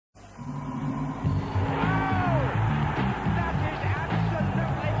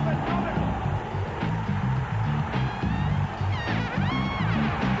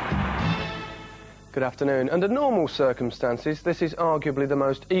Good afternoon. Under normal circumstances, this is arguably the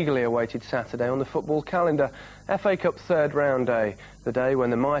most eagerly awaited Saturday on the football calendar. FA Cup third round day, the day when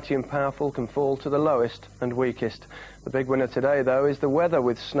the mighty and powerful can fall to the lowest and weakest. The big winner today, though, is the weather,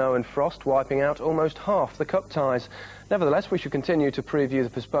 with snow and frost wiping out almost half the cup ties. Nevertheless, we should continue to preview the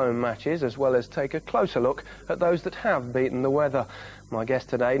postponed matches, as well as take a closer look at those that have beaten the weather. My guest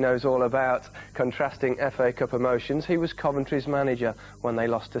today knows all about contrasting FA Cup emotions. He was Coventry's manager when they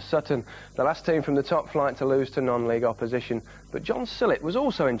lost to Sutton, the last team from the top flight to lose to non-league opposition. But John SILLETT was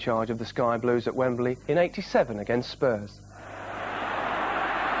also in charge of the Sky Blues at Wembley in '87 against Spurs.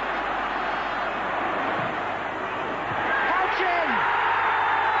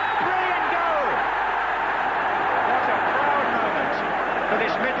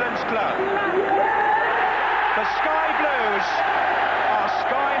 The Sky Blues are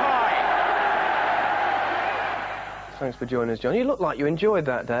sky high. Thanks for joining us, John. You look like you enjoyed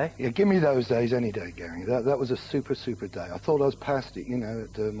that day. Yeah, give me those days any day, Gary. That was a super day. I thought I was past it, you know,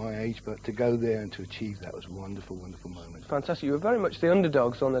 at my age, but to go there and to achieve that was a wonderful moment. Fantastic. You were very much the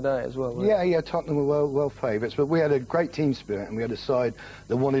underdogs on the day as well, weren't you? Yeah, Tottenham were well favourites, but we had a great team spirit and we had a side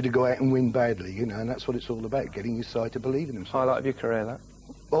that wanted to go out and win badly, you know, and that's what it's all about, getting your side to believe in themselves. Highlight of your career, that?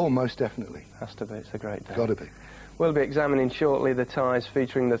 Oh, most definitely. Has to be. It's a great day. Got to be. We'll be examining shortly the ties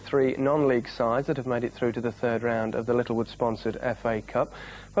featuring the three non-league sides that have made it through to the third round of the Littlewood-sponsored FA Cup.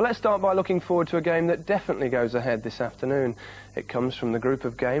 But let's start by looking forward to a game that definitely goes ahead this afternoon. It comes from the group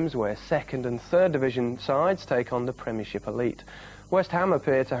of games where second and third division sides take on the Premiership elite. West Ham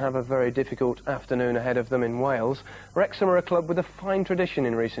appear to have a very difficult afternoon ahead of them in Wales. Wrexham are a club with a fine tradition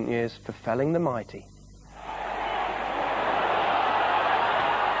in recent years for felling the mighty.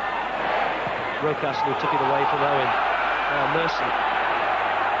 Rocastle who took it away from Owen. Mercy.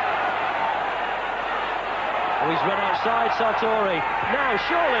 Oh, he's run outside Sartori. Now,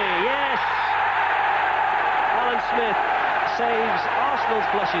 surely, yes! Alan Smith saves Arsenal's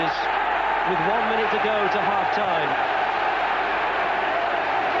blushes with 1 minute to go to half-time.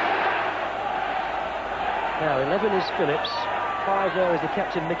 Now, 11 is Phillips. 5 there is the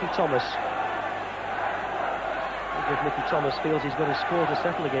captain, Mickey Thomas. If Mickey Thomas feels he's got his score to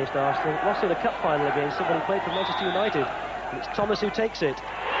settle against Arsenal. Lost in a cup final against them when he played for Manchester United. And it's Thomas who takes it.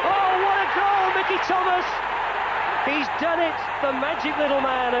 Oh, what a goal, Mickey Thomas! He's done it, the magic little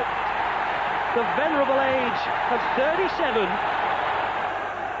man at the venerable age of 37.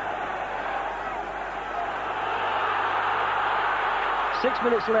 Six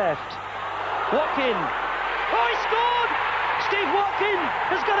minutes left. Watkin. Oh, he scored! Steve Watkin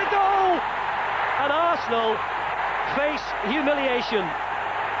has got a goal! And Arsenal face humiliation.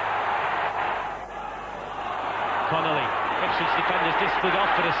 Connolly. Ipswich defenders just split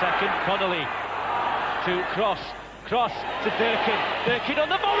off for a second. Connolly to Cross to Durkin. Durkin on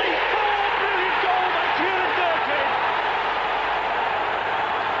the volley. Oh, brilliant goal by Kieran Durkin.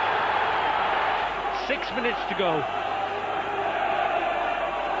 6 minutes to go.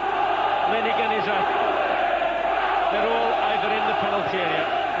 Linnegan is up. They're all either in the penalty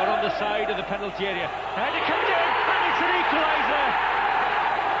area or on the side of the penalty area. And it comes in, and it's an equaliser.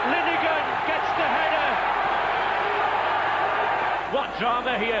 Linnegan gets the header. What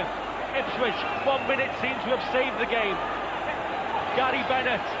drama here. Ipswich, 1 minute seems to have saved the game. Gary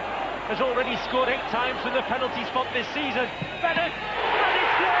Bennett has already scored 8 times from the penalty spot this season. Bennett, and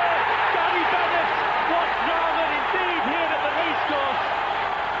it's there. Gary Bennett. What drama indeed here at the racecourse.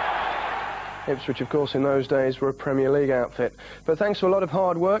 Ipswich, of course, in those days were a Premier League outfit. But thanks to a lot of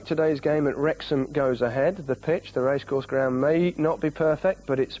hard work, today's game at Wrexham goes ahead. The pitch, the racecourse ground, may not be perfect,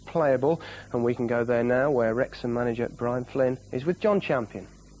 but it's playable. And we can go there now, where Wrexham manager Brian Flynn is with John Champion.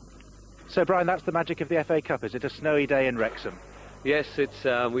 So, Brian, that's the magic of the FA Cup, is it? A snowy day in Wrexham? Yes, it's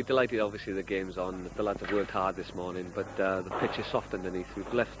we're delighted, obviously, the game's on. The lads have worked hard this morning, but the pitch is soft underneath.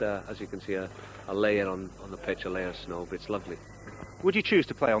 We've left, as you can see, a layer on the pitch, a layer of snow, but it's lovely. Would you choose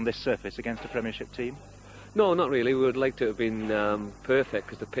to play on this surface against a Premiership team? No, not really. We would like to have been perfect,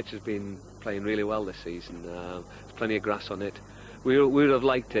 because the pitch has been playing really well this season. There's plenty of grass on it. We would have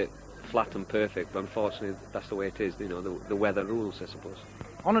liked it flat and perfect, but unfortunately that's the way it is. You know, the weather rules, I suppose.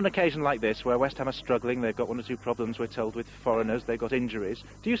 On an occasion like this, where West Ham are struggling, they've got 1 or 2 problems, we're told, with foreigners, they've got injuries,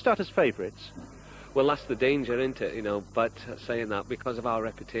 do you start as favourites? Well, that's the danger, isn't it? You know, but saying that, because of our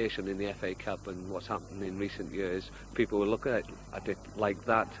reputation in the FA Cup and what's happened in recent years, people will look at it like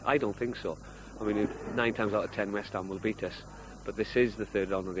that. I don't think so. I mean, 9 times out of 10 West Ham will beat us, but this is the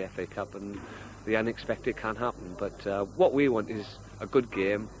third round of the FA Cup and the unexpected can happen. But what we want is a good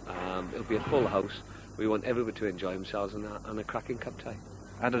game. It'll be a full house. We want everybody to enjoy themselves and a cracking cup tie.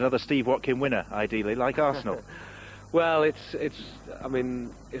 And another Steve Watkin winner, ideally, like Arsenal. Well, I mean,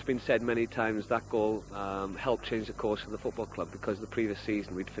 it's been said many times that goal helped change the course of the football club, because the previous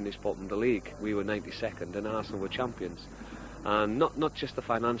season we'd finished bottom of the league. We were 92nd and Arsenal were champions. And not just the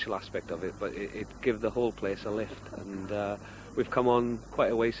financial aspect of it, but it gave the whole place a lift. And we've come on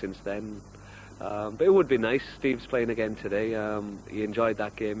quite a way since then. But it would be nice. Steve's playing again today. He enjoyed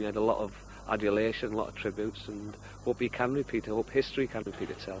that game. He had a lot of adulation, a lot of tributes, and hope he can repeat it. Hope history can repeat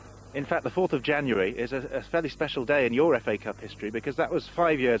itself. In fact, the 4th of January is a fairly special day in your FA Cup history, because that was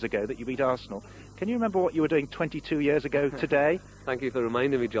 5 years ago that you beat Arsenal. Can you remember what you were doing 22 years ago today? Thank you for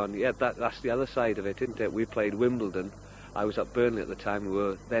reminding me, John. Yeah, that's the other side of it, isn't it? We played Wimbledon. I was at Burnley at the time. We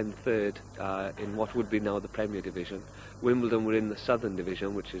were then third in what would be now the Premier Division. Wimbledon were in the Southern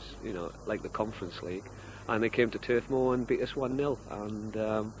Division, which is, you know, like the Conference League. And they came to Turf Moor and beat us 1-0.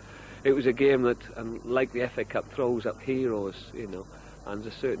 And it was a game that, and like the FA Cup, throws up heroes, you know. And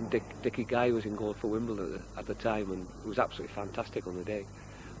a certain Dickie Guy was in goal for Wimbledon at the time, and it was absolutely fantastic on the day.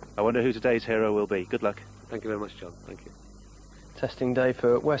 I wonder who today's hero will be. Good luck. Thank you very much, John. Thank you. Testing day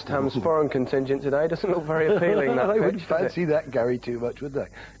for West Ham's foreign contingent today. Doesn't look very appealing, that They pitch, wouldn't fancy that, Gary, too much, would they?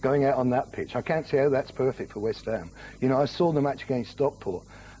 Going out on that pitch. I can't see how that's perfect for West Ham. You know, I saw the match against Stockport,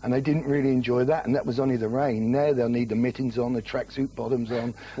 and they didn't really enjoy that, and that was only the rain. Now they'll need the mittens on, the tracksuit bottoms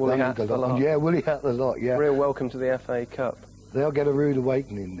on. Woolly hat the lot. Yeah, woolly hat the lot, yeah. Real welcome to the FA Cup. They'll get a rude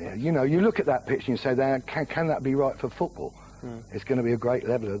awakening there. You know, you look at that pitch and you say, can that be right for football? It's going to be a great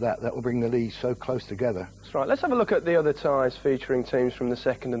level of that. That will bring the leagues so close together. That's right. Let's have a look at the other ties featuring teams from the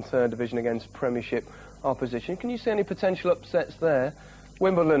 2nd and 3rd Division against Premiership opposition. Can you see any potential upsets there?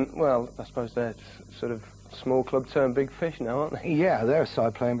 Wimbledon, well, I suppose they're sort of small club turned big fish now, aren't they? Yeah, they're a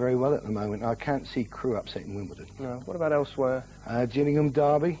side playing very well at the moment. I can't see Crewe upsetting Wimbledon. No. What about elsewhere? Gillingham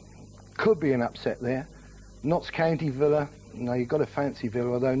Derby, could be an upset there. Notts County Villa, no, you've got to fancy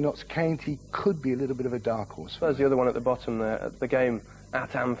Villa, although Notts County could be a little bit of a dark horse. There's the other one at the bottom there, at the game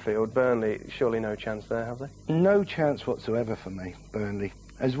at Anfield. Burnley, surely no chance there, have they? No chance whatsoever for me, Burnley.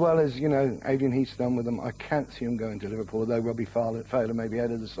 As well as, you know, Adrian Heath's done with them, I can't see them going to Liverpool, although Robbie Fowler may be out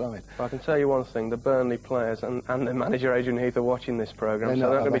of the side. I can tell you one thing, the Burnley players and their manager Adrian Heath are watching this programme, so they're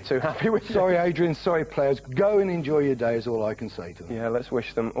not going to be too happy with it. Sorry, Adrian, sorry, players. Go and enjoy your day is all I can say to them. Yeah, let's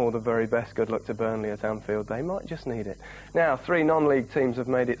wish them all the very best. Good luck to Burnley at Anfield. They might just need it. Now, 3 non-league teams have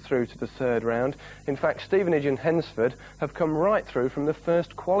made it through to the 3rd round. In fact, Stevenage and Hensford have come right through from the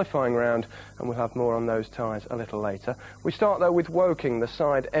first qualifying round, and we'll have more on those ties a little later. We start, though, with Woking, the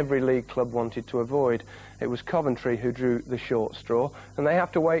side every league club wanted to avoid. It was Coventry who drew the short straw, and they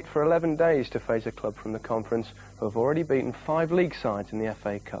have to wait for 11 days to face a club from the conference who have already beaten 5 league sides in the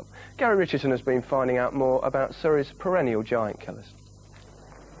FA Cup. Gary Richardson has been finding out more about Surrey's perennial giant killers.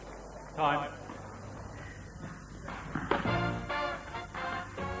 Time.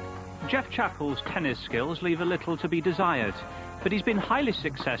 Jeff Chappell's tennis skills leave a little to be desired, but he's been highly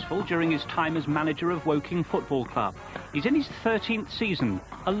successful during his time as manager of Woking Football Club. He's in his 13th season,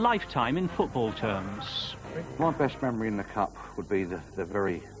 a lifetime in football terms. My best memory in the Cup would be the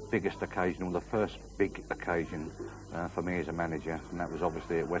very biggest occasion, or the first big occasion for me as a manager, and that was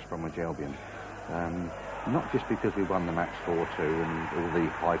obviously at West Bromwich Albion. Not just because we won the match 4-2 and all the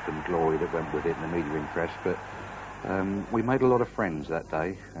hype and glory that went with it and the media interest, but we made a lot of friends that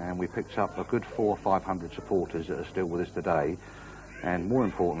day, and we picked up a good 400 or 500 supporters that are still with us today. And more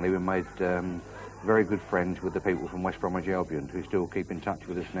importantly, we made very good friends with the people from West Bromwich Albion who still keep in touch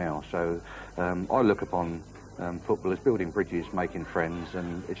with us now. So I look upon football as building bridges, making friends,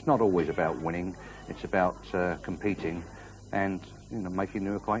 and it's not always about winning. It's about competing and, you know, making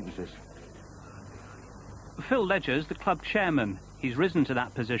new acquaintances. Phil Ledger's the club chairman. He's risen to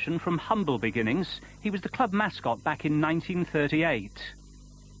that position from humble beginnings. He was the club mascot back in 1938.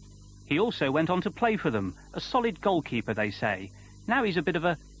 He also went on to play for them, a solid goalkeeper, they say. Now he's a bit of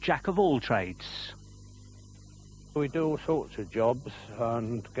a jack of all trades. We do all sorts of jobs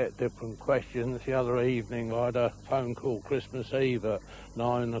and get different questions. The other evening I had a phone call Christmas Eve at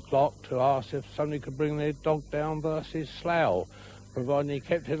 9 o'clock to ask if somebody could bring their dog down versus Slough, providing he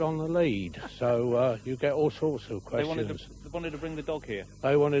kept it on the lead. So you get all sorts of questions. They wanted to bring the dog here?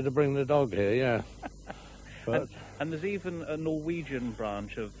 They wanted to bring the dog here, yeah. But and there's even a Norwegian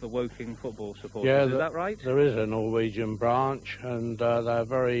branch of the Woking football supporters, yeah, is that right? There is a Norwegian branch, and they're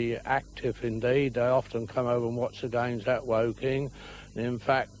very active indeed. They often come over and watch the games at Woking. In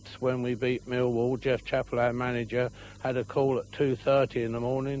fact, when we beat Millwall, Jeff Chappell, our manager, had a call at 2:30 in the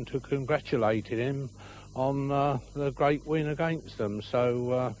morning to congratulate him on the great win against them.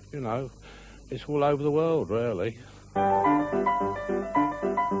 So, you know, it's all over the world, really.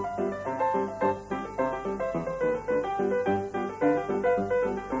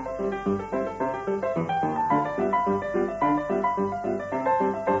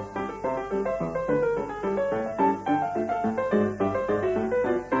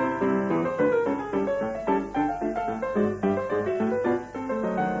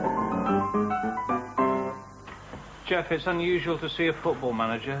 Jeff, it's unusual to see a football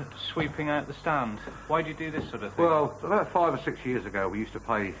manager sweeping out the stand. Why do you do this sort of thing? Well, about 5 or 6 years ago, we used to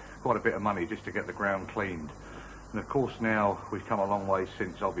pay quite a bit of money just to get the ground cleaned. And of course now we've come a long way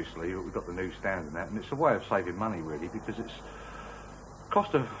since, obviously, we've got the new stand and that, and it's a way of saving money really, because it's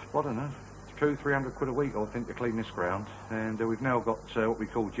cost of, I don't know, 200-300 quid a week, I think, to clean this ground. And we've now got what we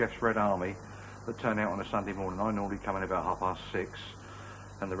call Jeff's Red Army that turn out on a Sunday morning. I normally come in about 6:30,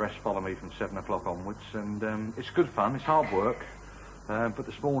 and the rest follow me from 7 o'clock onwards. And it's good fun, it's hard work, but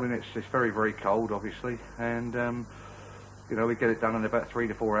this morning it's very, very cold, obviously, and you know, we get it done in about 3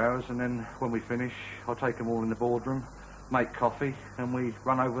 to 4 hours, and then when we finish, I'll take them all in the boardroom, make coffee, and we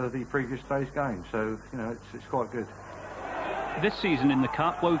run over the previous day's game. So, you know, it's quite good. This season in the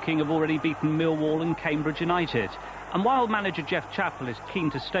Cup, Woking have already beaten Millwall and Cambridge United. And while manager Jeff Chappell is keen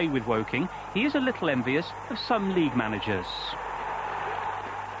to stay with Woking, he is a little envious of some league managers.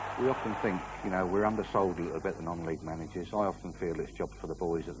 We often think, you know, we're undersold a little bit, the non-league managers. I often feel it's jobs for the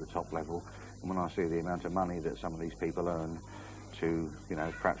boys at the top level. And when I see the amount of money that some of these people earn to, you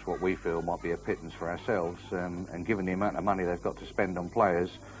know, perhaps what we feel might be a pittance for ourselves, and given the amount of money they've got to spend on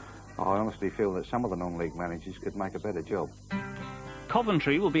players, I honestly feel that some of the non-league managers could make a better job.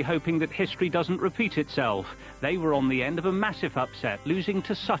 Coventry will be hoping that history doesn't repeat itself. They were on the end of a massive upset, losing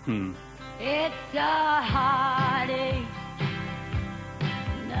to Sutton. It's a heartache,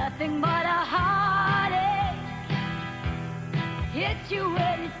 nothing but a heartache. Hits you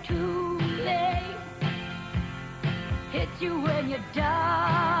when it's too late, hits you when you're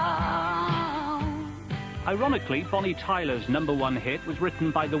down. Ironically, Bonnie Tyler's #1 hit was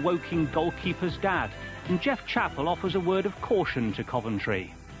written by the Woking goalkeeper's dad, and Jeff Chappell offers a word of caution to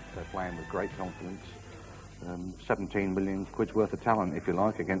Coventry. They're playing with great confidence. 17 million quid's worth of talent, if you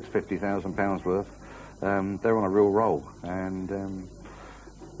like, against £50,000 worth. They're on a real roll, and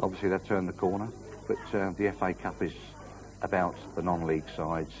obviously they've turned the corner. But the FA Cup is about the non-league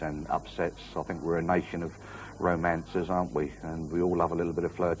sides and upsets. I think we're a nation of romancers, aren't we? And we all love a little bit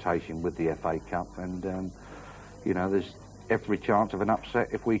of flirtation with the FA Cup. And, you know, there's every chance of an upset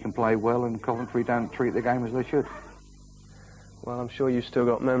if we can play well and Coventry don't treat the game as they should. Well, I'm sure you've still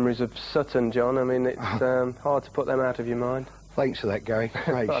got memories of Sutton, John. I mean, it's hard to put them out of your mind. Thanks for that, Gary.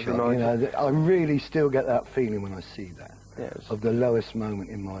 Great shot. You know, I really still get that feeling when I see that, of the lowest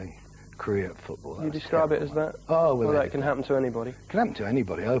moment in my career at football. You describe it as that? Oh, well, that can happen to anybody. It can happen to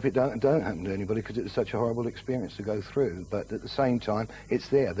anybody. I hope it don't happen to anybody, because it's such a horrible experience to go through. But at the same time, it's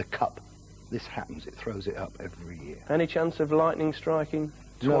there, the cup. This happens, it throws it up every year. Any chance of lightning striking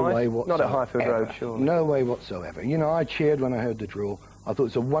twice? No way whatsoever. Not at Highfield Road, surely. No way whatsoever. You know, I cheered when I heard the draw. I thought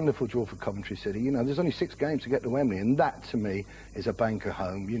it was a wonderful draw for Coventry City. You know, there's only 6 games to get to Wembley, and that, to me, is a banker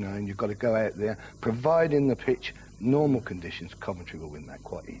home, you know, and you've got to go out there, providing the pitch normal conditions, Coventry will win that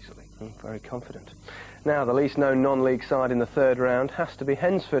quite easily. Very confident. Now, the least known non-league side in the third round has to be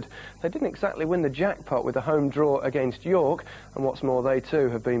Hensford. They didn't exactly win the jackpot with a home draw against York, and what's more, they too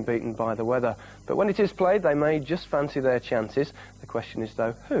have been beaten by the weather. But when it is played, they may just fancy their chances. The question is,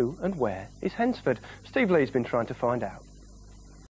 though, who and where is Hensford? Steve Lee's been trying to find out.